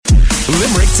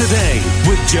Limerick Today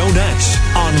with Joe Nash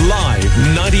on Live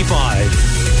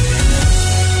 95.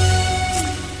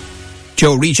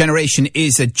 Joe, regeneration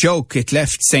is a joke. It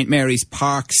left St Mary's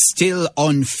Park still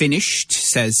unfinished,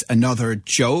 says another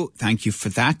Joe. Thank you for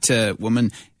that. A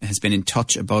woman has been in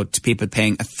touch about people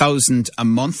paying $1,000 a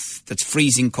month. That's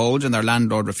freezing cold, and their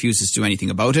landlord refuses to do anything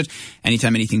about it.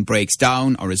 Anytime anything breaks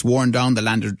down or is worn down, the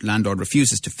landlord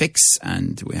refuses to fix,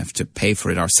 and we have to pay for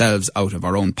it ourselves out of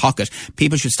our own pocket.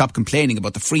 People should stop complaining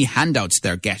about the free handouts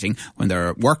they're getting when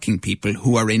they're working people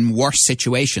who are in worse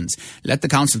situations. Let the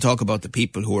council talk about the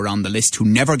people who are on the list who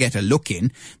never get a look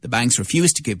in. The banks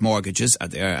refuse to give mortgages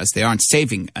as they aren't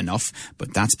saving enough,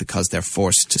 but that's because they're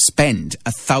forced to spend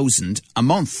 $1,000 a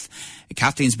month.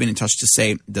 Kathleen's been in touch to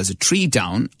say there's a tree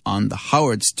down on the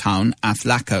Howardstown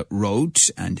Aflaca Road,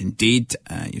 and indeed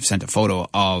you've sent a photo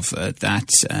of that,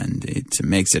 and it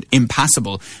makes it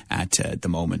impassable at the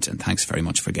moment. And thanks very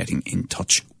much for getting in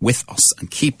touch with us,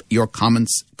 and keep your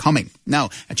comments coming. Now,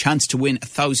 a chance to win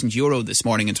 €1,000 this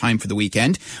morning in time for the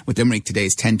weekend with Limerick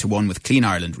Today's 10-1 with Clean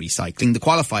Ireland Recycling. The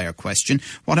qualifier question: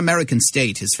 what American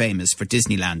state is famous for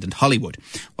Disneyland and Hollywood?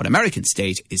 What American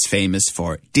state is famous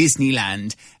for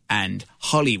Disneyland and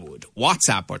Hollywood?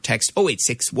 WhatsApp or text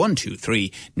 086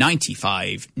 123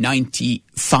 95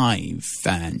 95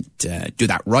 and do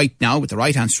that right now with the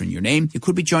right answer in your name. You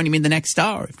could be joining me in the next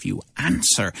hour. If you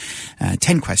answer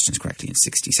 10 questions correctly in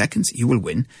 60 seconds, you will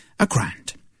win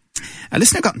 £1,000. A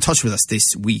listener got in touch with us this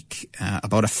week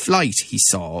about a flight he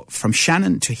saw from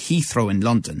Shannon to Heathrow in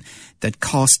London that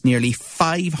cost nearly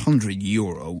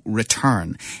 €500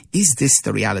 return. Is this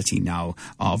the reality now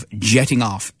of jetting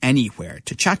off anywhere?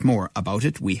 To chat more about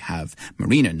it, we have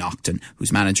Marina Naughton,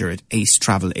 who's manager at Ace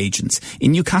Travel Agents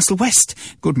in Newcastle West.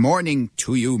 Good morning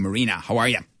to you, Marina. How are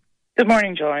you? Good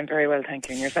morning, Joe. I'm very well, thank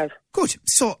you. And yourself? Good.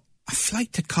 So, a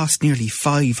flight that cost nearly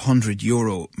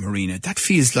 €500, Marina, that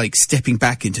feels like stepping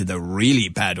back into the really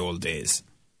bad old days.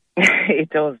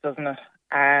 It does, doesn't it?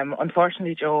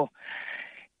 Unfortunately, Joe,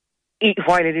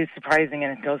 while it is surprising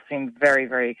and it does seem very,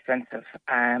 very expensive,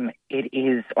 it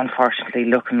is unfortunately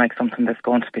looking like something that's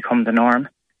going to become the norm.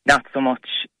 Not so much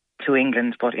to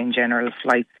England, but in general,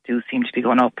 flights do seem to be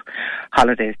going up.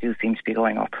 Holidays do seem to be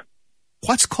going up.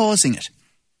 What's causing it?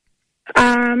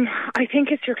 I think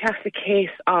it's your classic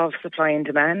case of supply and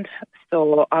demand.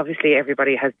 So obviously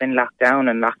everybody has been locked down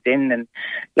and locked in and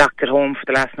locked at home for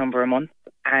the last number of months,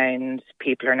 and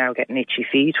people are now getting itchy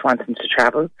feet wanting to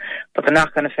travel. But the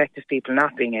knock-on effect of people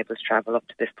not being able to travel up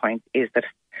to this point is that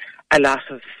a lot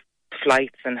of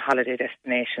flights and holiday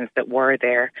destinations that were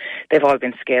there, they've all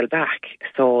been scaled back.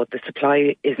 So the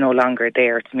supply is no longer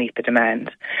there to meet the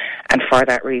demand. And for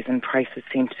that reason, prices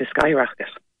seem to skyrocket.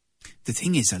 The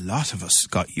thing is, a lot of us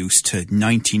got used to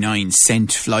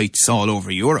 99-cent flights all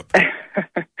over Europe.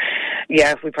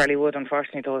 Yeah, we probably would.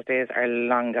 Unfortunately, those days are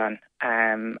long gone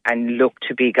and look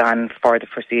to be gone for the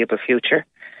foreseeable future.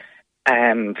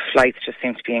 Flights just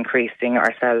seem to be increasing.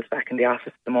 Ourselves back in the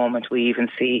office at the moment, we even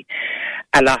see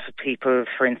a lot of people,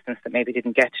 for instance, that maybe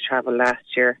didn't get to travel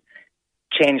last year,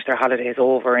 change their holidays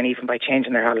over, and even by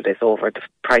changing their holidays over, the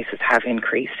prices have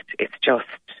increased. It's just,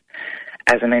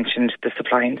 as I mentioned, the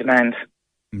supply and demand.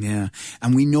 Yeah,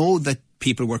 and we know that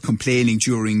people were complaining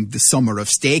during the summer of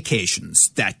staycations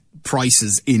that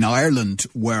prices in Ireland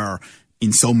were,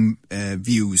 in some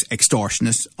views,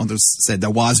 extortionate. Others said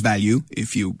there was value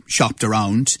if you shopped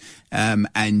around,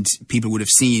 and people would have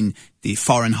seen the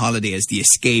foreign holiday as the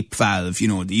escape valve, you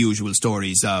know, the usual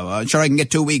stories. Sure, I can get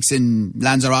 2 weeks in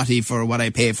Lanzarote for what I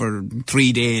pay for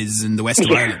 3 days in the west of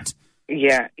Ireland.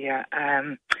 Yeah.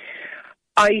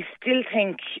 I still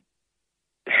think,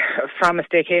 from a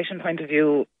staycation point of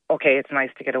view, okay, it's nice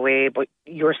to get away, but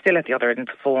you're still at the other end of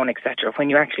the phone, etc. When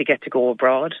you actually get to go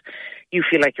abroad, you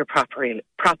feel like you're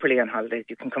properly on holidays.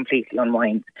 You can completely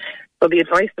unwind. So the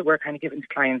advice that we're kind of giving to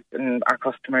clients and our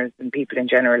customers and people in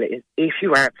general is, if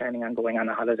you are planning on going on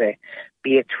a holiday,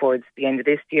 be it towards the end of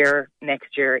this year,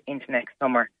 next year, into next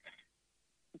summer,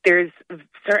 there's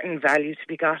certain value to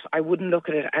be got. I wouldn't look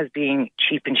at it as being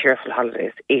cheap and cheerful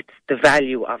holidays. It's the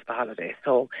value of the holiday.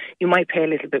 So you might pay a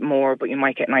little bit more, but you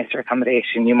might get nicer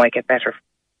accommodation. You might get better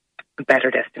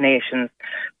destinations.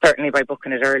 Certainly by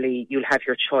booking it early, you'll have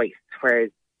your choice. Whereas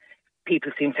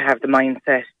people seem to have the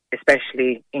mindset,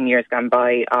 especially in years gone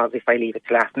by, of if I leave it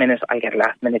to last minute, I get a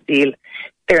last minute deal.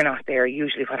 They're not there.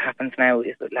 Usually what happens now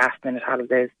is that last minute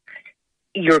holidays,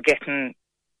 you're getting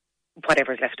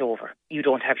whatever's left over. You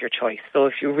don't have your choice. So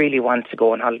if you really want to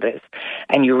go on holidays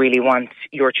and you really want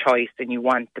your choice and you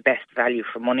want the best value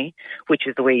for money, which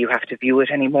is the way you have to view it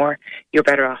anymore, you're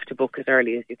better off to book as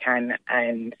early as you can,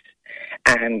 and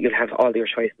you'll have all your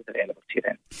choices available to you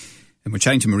then. And we're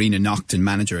chatting to Marina Naughton,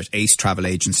 manager at Ace Travel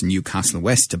Agents in Newcastle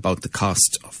West, about the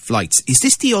cost of flights. Is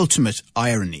this the ultimate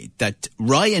irony that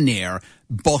Ryanair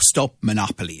bust up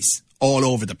monopolies all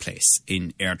over the place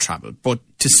in air travel, but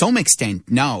to some extent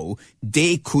now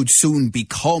they could soon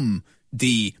become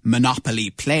the monopoly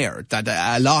player, that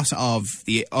a lot of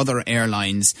the other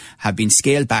airlines have been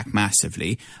scaled back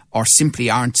massively or simply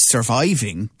aren't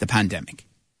surviving the pandemic?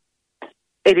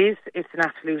 It is. It's an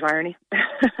absolute irony.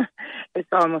 It's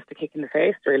almost a kick in the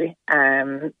face, really.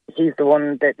 He's the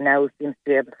one that now seems to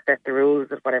be able to set the rules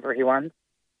of whatever he wants.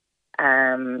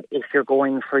 If you're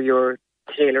going for your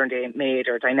tailor-made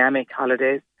or dynamic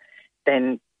holidays,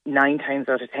 then 9 times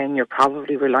out of 10 you're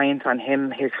probably reliant on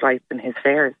him, his flights and his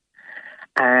fares.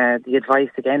 The advice,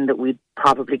 again, that we'd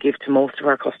probably give to most of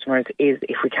our customers is,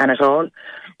 if we can at all,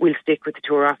 we'll stick with the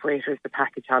tour operators, the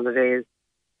package holidays,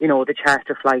 you know, the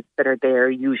charter flights that are there,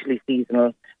 usually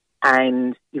seasonal,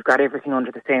 and you've got everything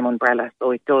under the same umbrella.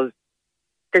 So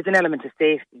there's an element of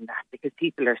safety in that, because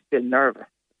people are still nervous.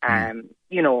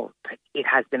 You know, it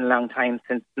has been a long time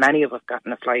since many of us got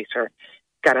on a flight or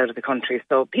got out of the country.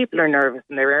 So people are nervous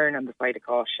and they're erring on the side of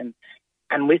caution.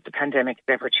 And with the pandemic, it's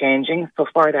ever changing. So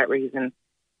for that reason,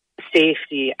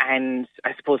 safety and,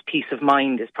 I suppose, peace of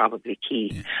mind is probably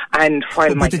key. Yeah. And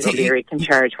while Michael O'Leary can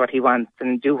charge what he wants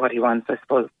and do what he wants, I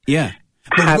suppose. Yeah.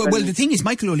 Well, the thing is,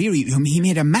 Michael O'Leary, he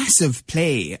made a massive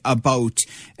play about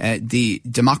the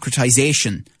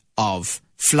democratisation of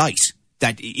flight,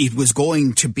 that it was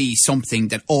going to be something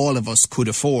that all of us could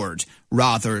afford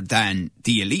rather than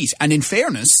the elite. And in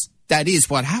fairness, that is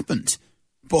what happened.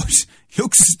 But it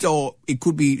looks as though it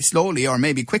could be slowly or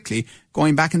maybe quickly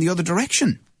going back in the other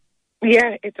direction.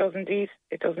 Yeah, it does indeed.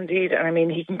 It does indeed. And I mean,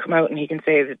 he can come out and he can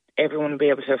say that everyone will be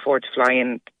able to afford to fly,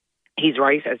 and he's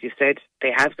right, as you said,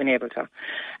 they have been able to.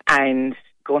 And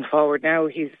going forward now,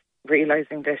 he's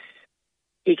realising that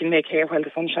he can make hay while the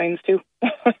sun shines too.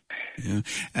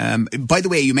 Yeah. By the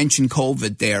way, you mentioned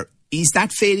COVID there. Is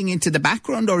that fading into the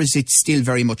background, or is it still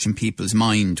very much in people's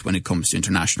mind when it comes to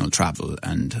international travel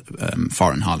and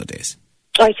foreign holidays?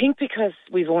 I think because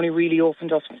we've only really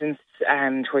opened up since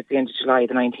towards the end of July,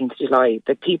 the 19th of July,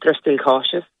 that people are still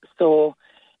cautious. So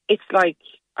it's like,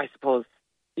 I suppose,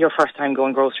 your first time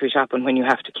going grocery shopping when you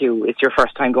have to queue. It's your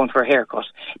first time going for a haircut.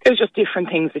 There's just different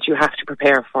things that you have to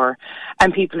prepare for.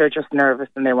 And people are just nervous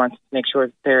and they want to make sure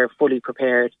that they're fully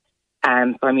prepared.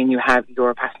 So, I mean, you have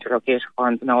your passenger locator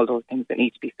forms and all those things that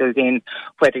need to be filled in,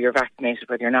 whether you're vaccinated,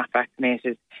 whether you're not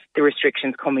vaccinated, the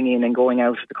restrictions coming in and going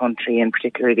out of the country, and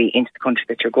particularly into the country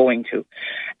that you're going to.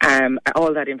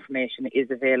 All that information is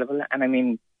available. And I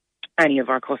mean, any of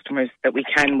our customers that we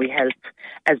help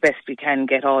as best we can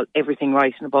get everything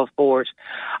right and above board.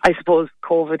 I suppose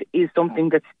COVID is something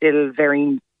that's still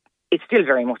very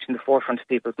much in the forefront of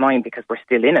people's mind, because we're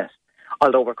still in it,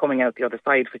 although we're coming out the other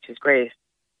side, which is great.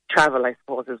 Travel, I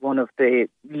suppose, is one of the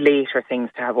later things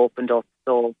to have opened up.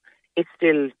 So it's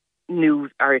still new,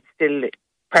 or it's still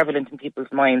prevalent in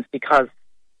people's minds because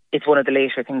it's one of the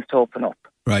later things to open up.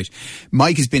 Right.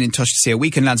 Mike has been in touch to say a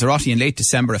week in Lanzarote in late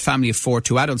December, a family of 4,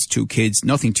 2 adults, 2 kids,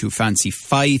 nothing too fancy,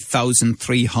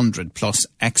 5,300 plus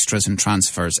extras and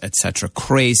transfers, etc.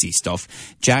 Crazy stuff.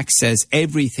 Jack says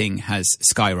everything has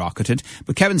skyrocketed.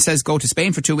 But Kevin says go to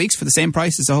Spain for 2 weeks for the same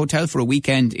price as a hotel for a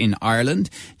weekend in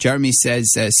Ireland. Jeremy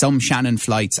says some Shannon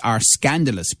flights are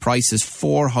scandalous. Prices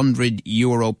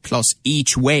 €400 plus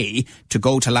each way to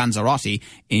go to Lanzarote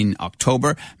in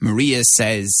October. Maria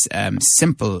says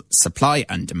simple supply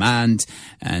and demand.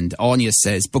 And Anya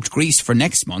says booked Greece for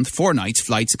next month, 4 nights,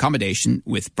 flights, accommodation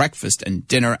with breakfast and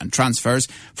dinner and transfers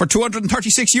for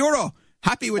 €236.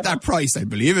 Happy with that price, I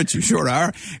believe it, you sure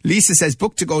are. Lisa says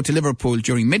booked to go to Liverpool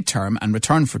during midterm and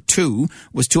return for 2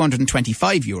 was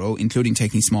 €225, including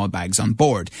taking small bags on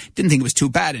board. Didn't think it was too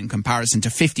bad in comparison to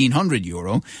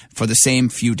 €1,500 for the same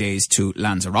few days to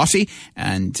Lanzarote.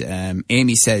 And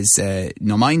Amy says,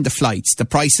 no mind the flights, the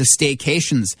price of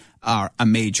staycations are a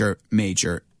major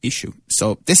issue.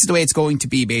 So this is the way it's going to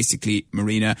be, basically,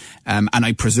 Marina. And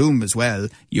I presume as well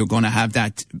you're going to have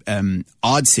that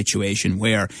odd situation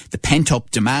where the pent-up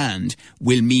demand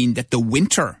will mean that the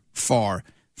winter for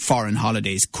foreign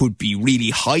holidays could be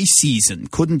really high season,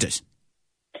 couldn't it?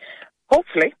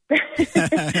 Hopefully.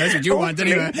 That's what you want,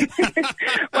 anyway.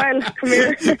 Well, come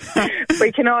here.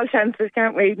 We can all chances,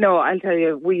 can't we? No, I'll tell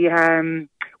you, we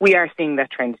are seeing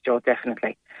that trend, Joe,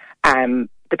 definitely.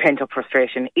 The pent-up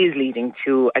frustration is leading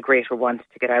to a greater want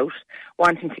to get out.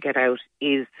 Wanting to get out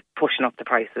is pushing up the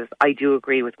prices. I do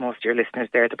agree with most of your listeners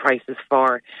there. The prices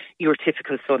for your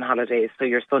typical sun holidays, so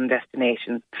your sun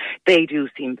destinations, they do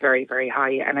seem very, very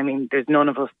high. And I mean, there's none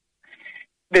of us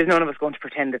there's none of us going to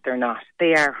pretend that they're not.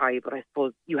 They are high, but I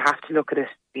suppose you have to look at it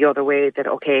the other way, that,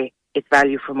 okay, it's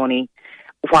value for money.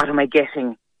 What am I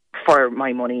getting for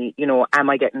my money? You know, am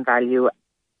I getting value?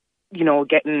 You know,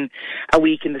 getting a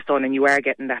week in the sun, and you are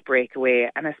getting that breakaway.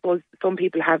 And I suppose some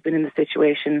people have been in the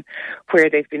situation where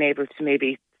they've been able to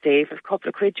maybe save a couple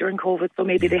of quid during COVID, so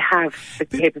maybe they have the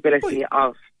capability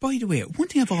of... By the way, one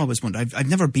thing I've always wondered, I've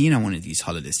never been on one of these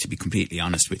holidays, to be completely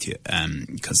honest with you,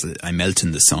 because I melt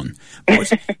in the sun.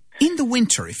 But in the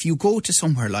winter, if you go to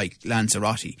somewhere like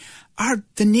Lanzarote, are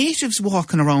the natives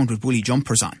walking around with woolly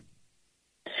jumpers on?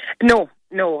 No.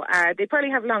 They probably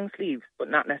have long sleeves,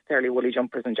 but not necessarily woolly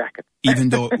jumpers and jackets. Even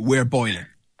though we're boiling?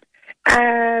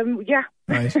 Yeah.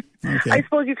 Right, okay. I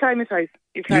suppose you climatise.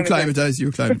 You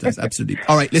climatise, absolutely.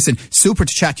 All right, listen, super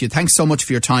to chat to you. Thanks so much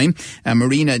for your time.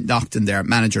 Marina Naughton there,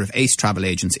 manager of Ace Travel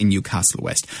Agents in Newcastle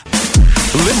West.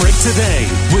 Limerick Today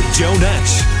with Joe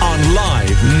Nash on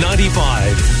Live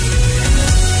 95.